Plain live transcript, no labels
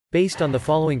based on the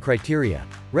following criteria: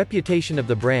 reputation of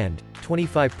the brand,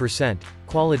 25%,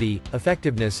 quality,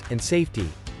 effectiveness, and safety,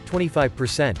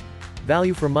 25%,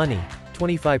 value for money,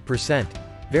 25%,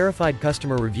 verified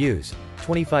customer reviews,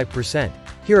 25%.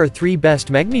 Here are 3 best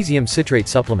magnesium citrate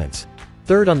supplements.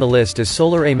 Third on the list is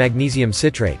Solar A Magnesium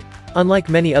Citrate. Unlike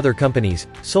many other companies,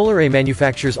 Solar A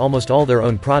manufactures almost all their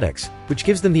own products, which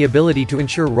gives them the ability to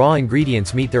ensure raw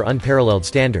ingredients meet their unparalleled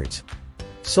standards.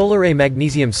 Solar A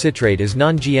Magnesium Citrate is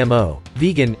non-GMO,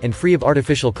 vegan, and free of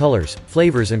artificial colors,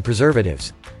 flavors and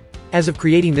preservatives. As of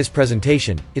creating this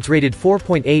presentation, it's rated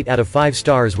 4.8 out of 5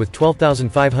 stars with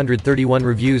 12,531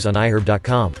 reviews on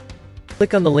iHerb.com.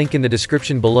 Click on the link in the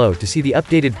description below to see the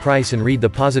updated price and read the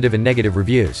positive and negative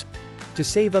reviews. To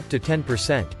save up to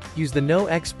 10%, use the no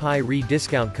expiry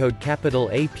discount code capital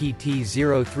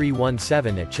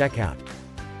APT0317 at checkout.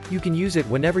 You can use it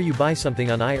whenever you buy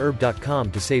something on iHerb.com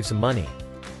to save some money.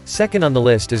 Second on the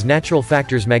list is Natural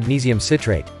Factors Magnesium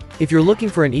Citrate. If you're looking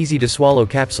for an easy-to-swallow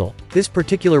capsule, this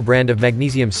particular brand of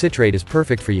magnesium citrate is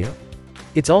perfect for you.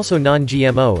 It's also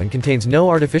non-GMO and contains no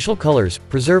artificial colors,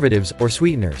 preservatives, or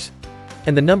sweeteners.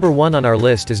 And the number 1 on our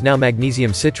list is now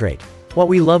Magnesium Citrate. What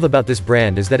we love about this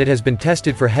brand is that it has been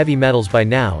tested for heavy metals by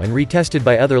now and retested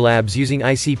by other labs using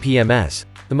ICP-MS,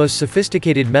 the most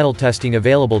sophisticated metal testing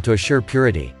available to assure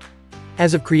purity.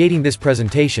 As of creating this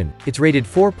presentation, it's rated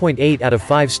 4.8 out of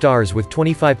 5 stars with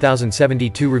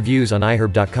 25,072 reviews on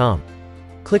iHerb.com.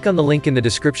 Click on the link in the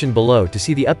description below to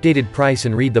see the updated price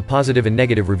and read the positive and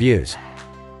negative reviews.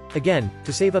 Again,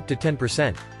 to save up to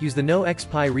 10%, use the no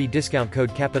expiry discount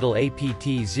code capital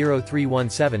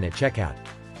APT0317 at checkout.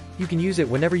 You can use it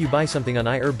whenever you buy something on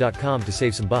iHerb.com to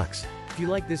save some bucks. If you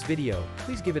like this video,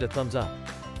 please give it a thumbs up.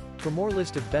 For more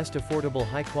list of best affordable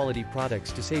high-quality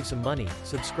products to save some money,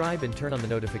 subscribe and turn on the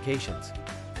notifications.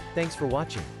 Thanks for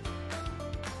watching.